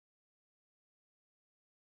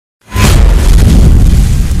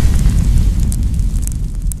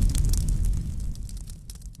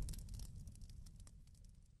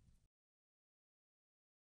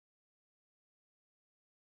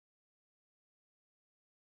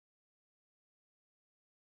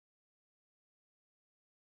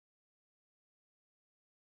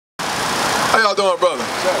y'all doing, brother?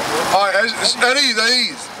 All right, at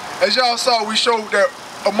ease. As y'all saw, we showed that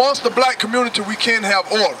amongst the black community, we can have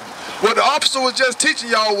order. What the officer was just teaching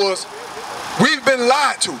y'all was, we've been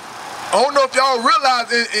lied to. I don't know if y'all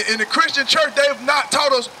realize, in the Christian church, they have not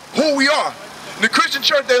taught us who we are. In the Christian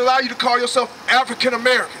church, they allow you to call yourself African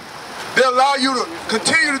American. They allow you to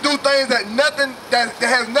continue to do things that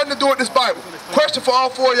has nothing to do with this Bible. Question for all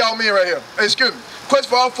four of y'all men right here. Hey, excuse me. Question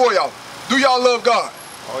for all four of y'all. Do y'all love God?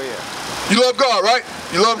 Oh, yeah. You love God, right?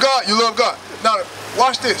 You love God? You love God. Now,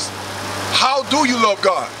 watch this. How do you love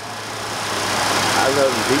God? I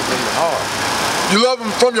love him deep from the heart. You love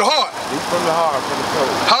him from your heart? Deep from the heart, from the soul.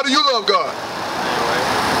 How do you love God?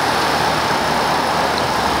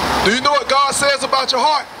 Do you know what God says about your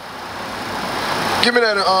heart? Give me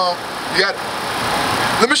that, you got it.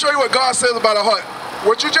 Let me show you what God says about our heart.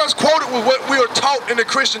 What you just quoted was what we are taught in the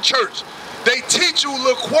Christian church. They teach you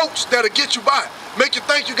little quotes that'll get you by, make you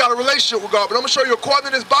think you got a relationship with God. But I'm gonna show you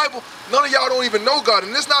according to this Bible, none of y'all don't even know God.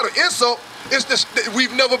 And it's not an insult, it's this,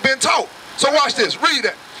 we've never been taught. So watch this, read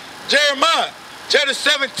that. Jeremiah chapter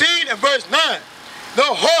 17 and verse 9. The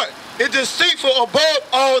heart is deceitful above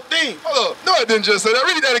all things. Hold up, no, I didn't just say that.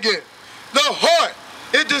 Read that again. The heart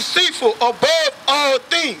is deceitful above all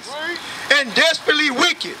things and desperately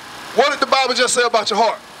wicked. What did the Bible just say about your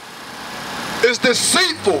heart? It's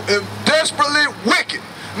deceitful and desperately wicked.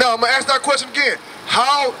 Now, I'm going to ask that question again.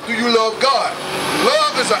 How do you love God?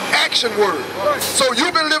 Love is an action word. So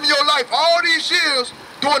you've been living your life all these years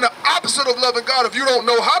doing the opposite of loving God if you don't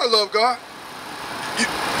know how to love God.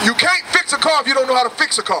 You can't fix a car if you don't know how to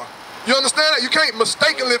fix a car. You understand that? You can't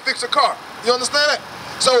mistakenly fix a car. You understand that?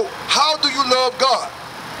 So how do you love God?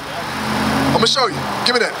 I'm going to show you.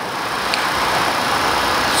 Give me that.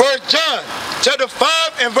 1 John chapter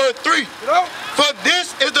 5 and verse 3. For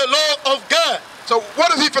this is the love of God. So what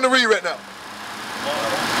is he finna read right now?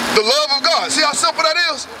 The love of God. See how simple that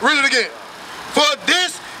is? Read it again. For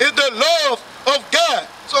this is the love of God.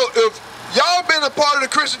 So if y'all been a part of the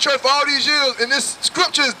Christian church for all these years and this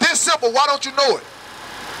scripture is this simple, why don't you know it?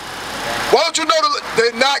 Why don't you know that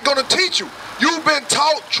they're not gonna teach you? You've been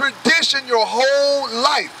taught tradition your whole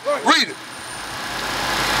life. Read it.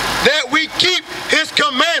 That we keep his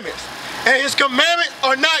commandments, and his commandments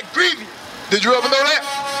are not grievous. Did you ever know that?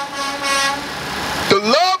 The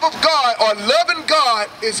love of God, or loving God,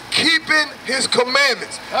 is keeping his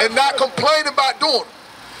commandments and not complaining about doing them.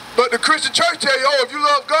 But the Christian church tell you, oh, if you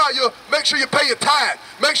love God, you make sure you pay your tithe.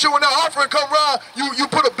 Make sure when that offering come around, you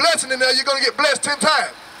put a blessing in there, you're going to get blessed 10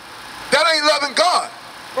 times. That ain't loving God.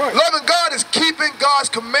 Right. Loving God is keeping God's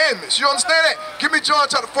commandments. You understand that? Give me John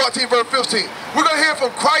chapter 14, verse 15. We're going to hear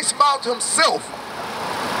from Christ's mouth himself.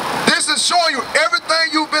 This is showing you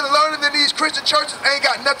everything you've been learning in these Christian churches ain't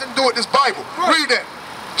got nothing to do with this Bible. Right. Read that.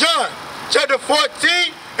 John chapter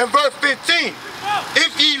 14 and verse 15.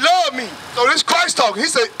 If ye love me. So this Christ talking. He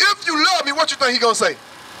said, if you love me, what you think he going to say?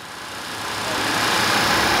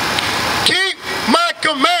 Keep my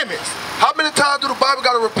commandments. How many times do the Bible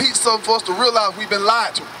got to repeat something for us to realize we've been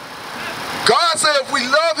lied to? God said if we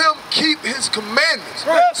love him, keep his commandments.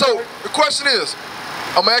 Right. So the question is,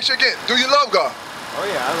 I'm going to ask you again, do you love God? Oh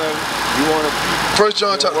yeah, I love him. You want to keep 1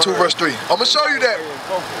 John chapter 2 verse 3. I'm going to show you that.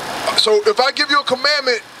 So if I give you a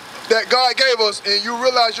commandment that God gave us and you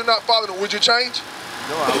realize you're not following it, would you change?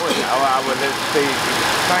 No, I wouldn't. I would let it stay the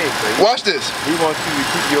same. Watch this. He wants you to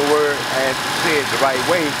keep your word and say it the right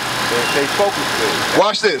way and stay focused with it.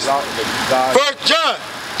 Watch this. 1 John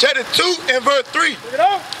chapter 2 and verse 3.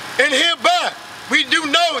 And hereby we do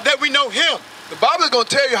know that we know him. The Bible is going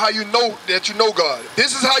to tell you how you know that you know God.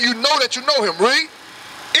 This is how you know that you know him. Read.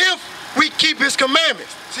 If we keep his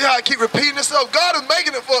commandments. See how I keep repeating itself? God is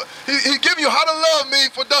making it for, he's giving you how to love me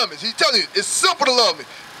for dummies. He's telling you, it's simple to love me.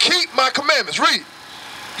 Keep my commandments. Read.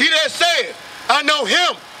 He that saith, I know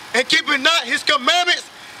him, and keeping not his commandments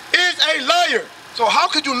is a liar. So how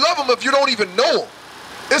could you love him if you don't even know him?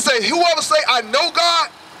 It say, whoever say, I know God,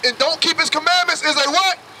 and don't keep his commandments is a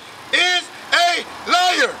what? Is a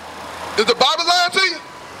liar. Is the Bible lying to you?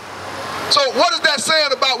 So what is that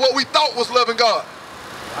saying about what we thought was loving God?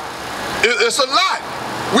 It's a lie.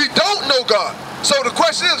 We don't know God. So the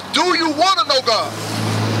question is, do you want to know God?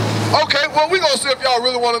 Okay, well, we're going to see if y'all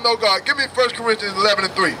really want to know God. Give me 1 Corinthians 11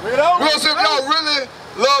 and 3. We're going to see if y'all really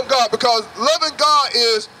love God, because loving God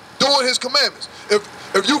is doing his commandments. If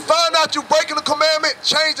you find out you're breaking a commandment,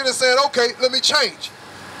 changing and saying, okay, let me change.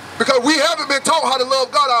 Because we haven't been taught how to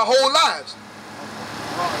love God our whole lives.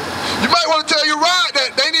 You might want to tell your ride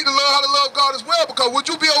that they need to learn how to love God as well, because would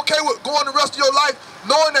you be okay with going the rest of your life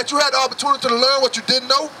knowing that you had the opportunity to learn what you didn't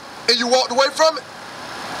know and you walked away from it?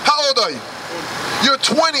 How old are you? You're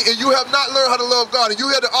 20 and you have not learned how to love God, and you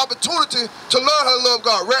had the opportunity to learn how to love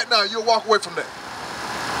God. Right now, you'll walk away from that.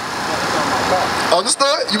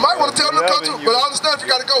 Understood? You might want to tell them to come too, but I understand if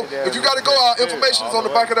you got to go. If you got to go, our information is on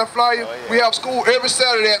the back of that flyer. We have school every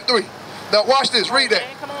Saturday at 3. Now watch this, read that.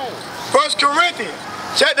 1 Corinthians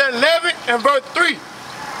chapter 11 and verse 3.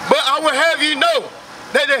 But I will have you know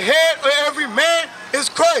that the head of every man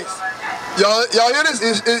is Christ. Y'all hear this?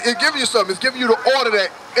 It's giving you something. It's giving you the order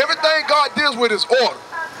that everything God deals with is order.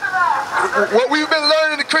 What we've been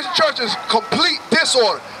learning in the Christian church is complete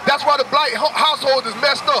disorder. That's why the black household is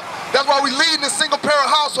messed up. That's why we lead in single parent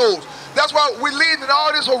households. That's why we lead in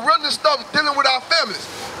all this horrendous stuff dealing with our families.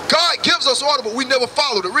 God gives us order, but we never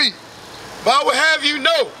follow the read. But I will have you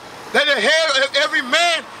know that the head of every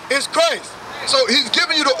man is Christ. So he's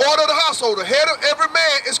giving you the order of the household. The head of every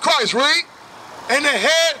man is Christ, read. And the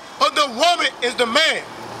head of the woman is the man.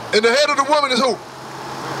 And the head of the woman is who?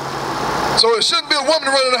 So it shouldn't be a woman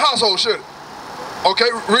running the household, should it? Okay,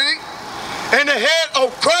 read. And the head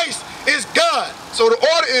of Christ is God. So the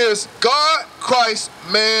order is God, Christ,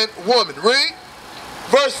 man, woman. Read.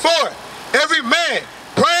 Verse 4. Every man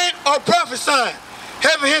praying or prophesying,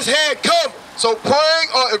 having his head covered. So praying,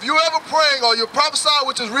 or if you ever praying or you're prophesying,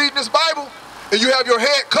 which is reading this Bible, and you have your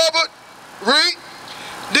head covered, read.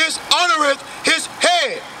 Dishonoreth his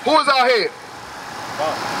head. Who is our head?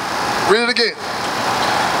 Read it again.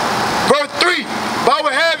 Verse 3. But I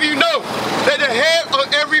will have you know that the head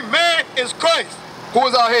of every man is Christ. Who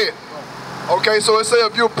is our head? Okay, so it says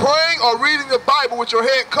if you're praying or reading the Bible with your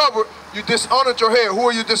head covered, you dishonored your head. Who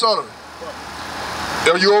are you dishonoring?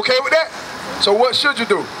 Are you okay with that? So what should you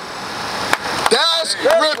do? That's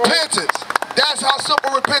repentance. That's how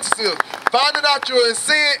simple repentance is. Finding out you're in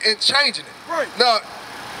sin and changing it. Right. Now,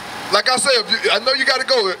 like I said, I know you got to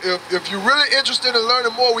go. If you're really interested in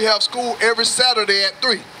learning more, we have school every Saturday at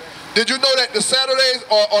 3. Did you know that the Saturdays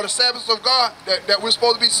are the Sabbaths of God? That we're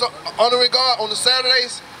supposed to be honoring God on the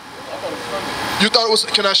Saturdays? You thought it was,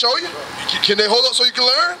 can I show you? Can they hold up so you can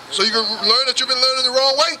learn? So you can learn that you've been learning the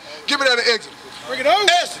wrong way? Give me that in Exodus. Bring it on.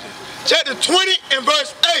 Exodus chapter 20 and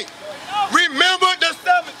verse 8. Remember the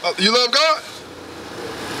Sabbath. You love God?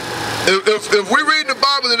 If we read the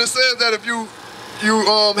Bible and it says that if you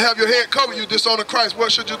have your head covered, you dishonor Christ,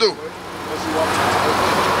 what should you do?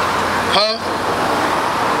 Huh?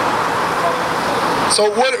 So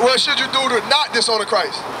what should you do to not dishonor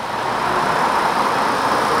Christ?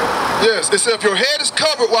 Yes, it says if your head is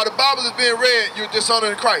covered while the Bible is being read, you're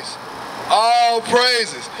dishonoring Christ. All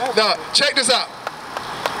praises. Now, check this out.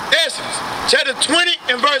 Exodus chapter 20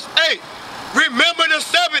 and verse 8. Remember the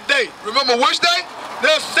Sabbath day. Remember which day?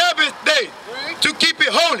 The Sabbath day. To keep it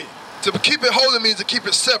holy. To keep it holy means to keep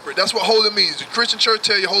it separate. That's what holy means. The Christian church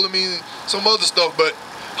tell you holy means some other stuff, but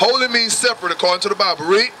holy means separate according to the Bible.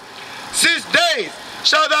 Read. 6 days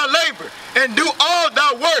shalt thou labor and do all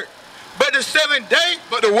thy work. But the 7th day.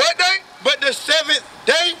 But the what day? But the 7th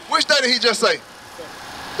day. Which day did he just say?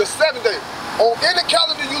 The 7th day. On any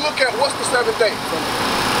calendar you look at, what's the 7th day?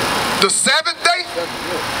 The 7th day?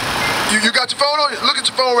 You got your phone on? Look at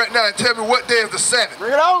your phone right now and tell me what day is the 7th.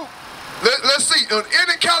 Bring it on. Let's see. On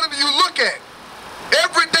any calendar you look at,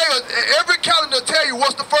 every day, every calendar will tell you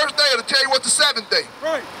what's the first day, it'll tell you what's the 7th day.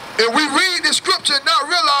 Right. And we read this scripture and not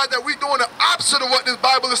realize that we're doing the opposite of what this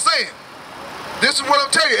Bible is saying. This is what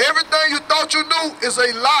I'm telling you. Everything you thought you knew is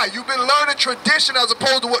a lie. You've been learning tradition as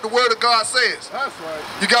opposed to what the Word of God says. That's right.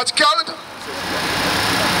 You got your calendar?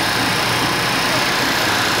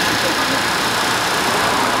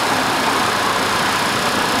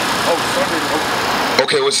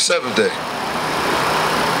 Okay, what's the 7th day?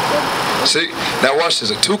 See? Now watch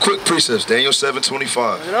this. 2 quick precepts. Daniel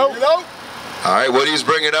 7:25. You know? All right, what he's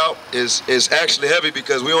bringing out is actually heavy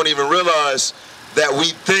because we don't even realize that we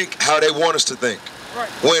think how they want us to think. Right.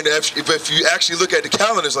 When if you actually look at the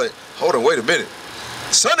calendar, it's like, hold on, wait a minute.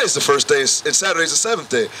 Sunday's the first day and Saturday's the 7th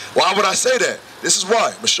day. Why would I say that? This is why.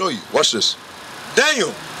 I'm going to show you. Watch this.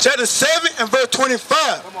 Daniel chapter 7 and verse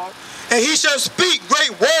 25. Come on. And he shall speak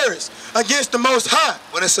great words against the Most High.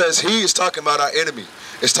 When it says he, is talking about our enemy.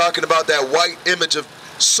 It's talking about that white image of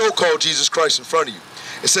so-called Jesus Christ in front of you.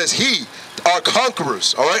 It says he, our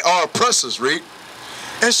conquerors, all right, our oppressors, read.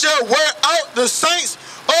 And shall wear out the saints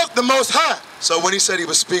of the Most High. So when he said he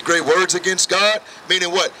would speak great words against God,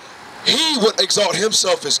 meaning what? He would exalt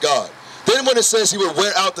himself as God. Then when it says he would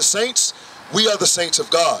wear out the saints, we are the saints of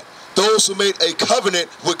God. Those who made a covenant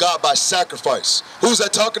with God by sacrifice. Who's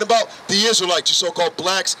that talking about? The Israelites, you so-called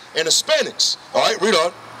blacks and Hispanics. All right, read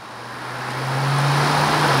on.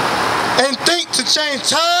 And think to change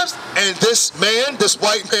times. And this man, this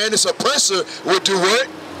white man, this oppressor would do what?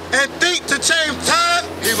 and think to change time.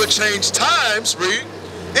 He would change times, read.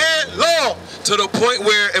 And law. To the point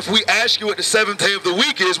where if we ask you what the 7th day of the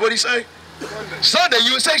week is, what'd he say? Sunday.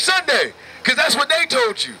 You would say Sunday, because that's what they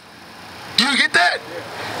told you. Do you get that?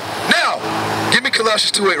 Now, give me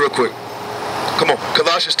Colossians 2:8 real quick. Come on,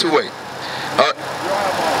 Colossians 2:8.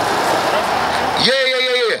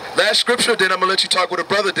 Yeah. Last scripture, then I'm going to let you talk with a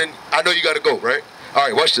brother, then I know you got to go, right? All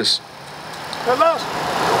right, watch this. Colossians.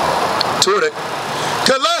 2:8.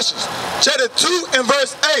 Colossians chapter 2 and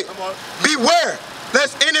verse 8. Beware,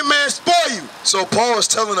 lest any man spoil you. So Paul is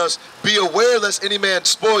telling us, be aware lest any man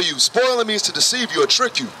spoil you. Spoiling means to deceive you or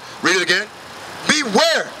trick you. Read it again.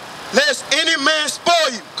 Beware, lest any man spoil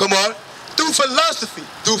you. Come on. Through philosophy.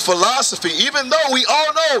 Through philosophy. Even though we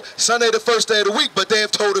all know Sunday the first day of the week, but they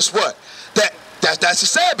have told us what? That's the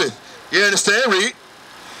Sabbath. You understand? Read.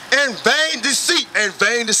 And vain deceit. And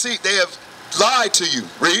vain deceit. They have lied to you.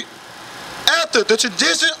 Read. After the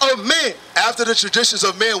tradition of men. After the traditions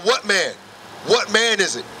of men. What man? What man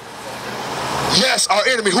is it? Yes, our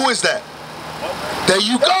enemy. Who is that? There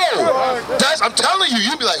you go. I'm telling you.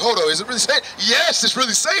 You'd be like, hold on. Is it really saying? Yes, it's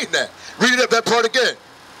really saying that. Read it up that part again.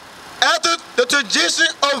 After the tradition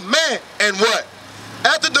of man. And what?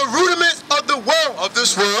 After the rudiments of the world. Of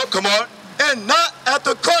this world. Come on. And not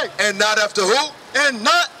after Christ. And not after who? And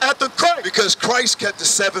not after Christ. Because Christ kept the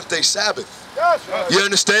 7th day Sabbath. You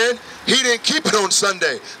understand? He didn't keep it on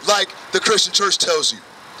Sunday like the Christian church tells you.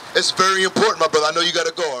 It's very important, my brother. I know you got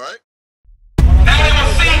to go, all right? Now they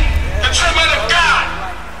will see the true men of God.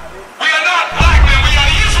 We are not black men. We are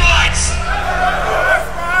the Israelites. That's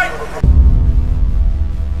right.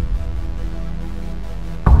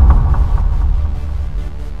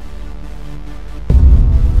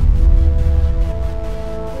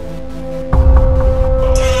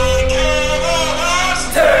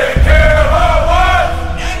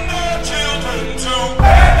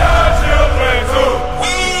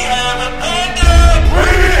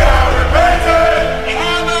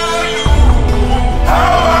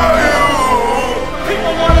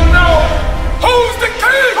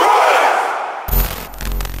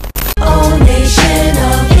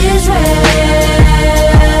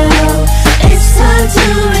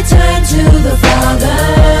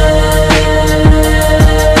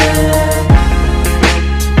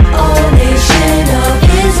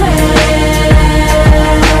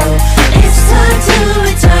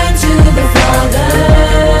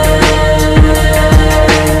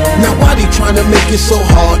 It's so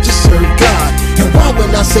hard to serve God. And why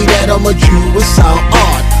when I say that I'm a Jew it sound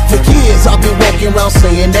odd? For years I've been walking around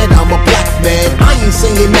saying that I'm a black man. I ain't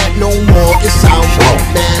saying that no more, it sounds wrong,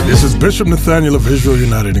 man. This is Bishop Nathaniel of Israel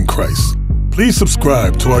United in Christ. Please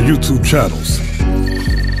subscribe to our YouTube channels.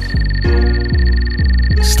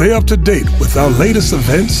 Stay up to date with our latest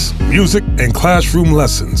events, music, and classroom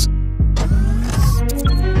lessons.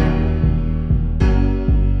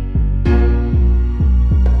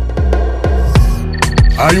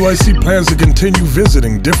 IUIC plans to continue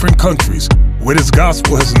visiting different countries where this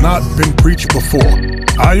gospel has not been preached before.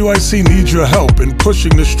 IUIC needs your help in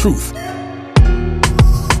pushing this truth.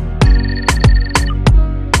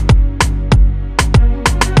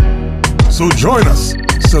 So join us.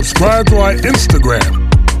 Subscribe to our Instagram,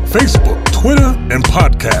 Facebook, Twitter, and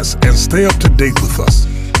podcasts, and stay up to date with us.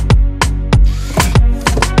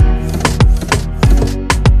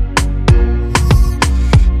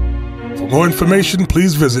 For more information,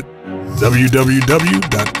 please visit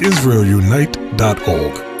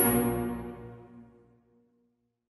www.israelunite.org.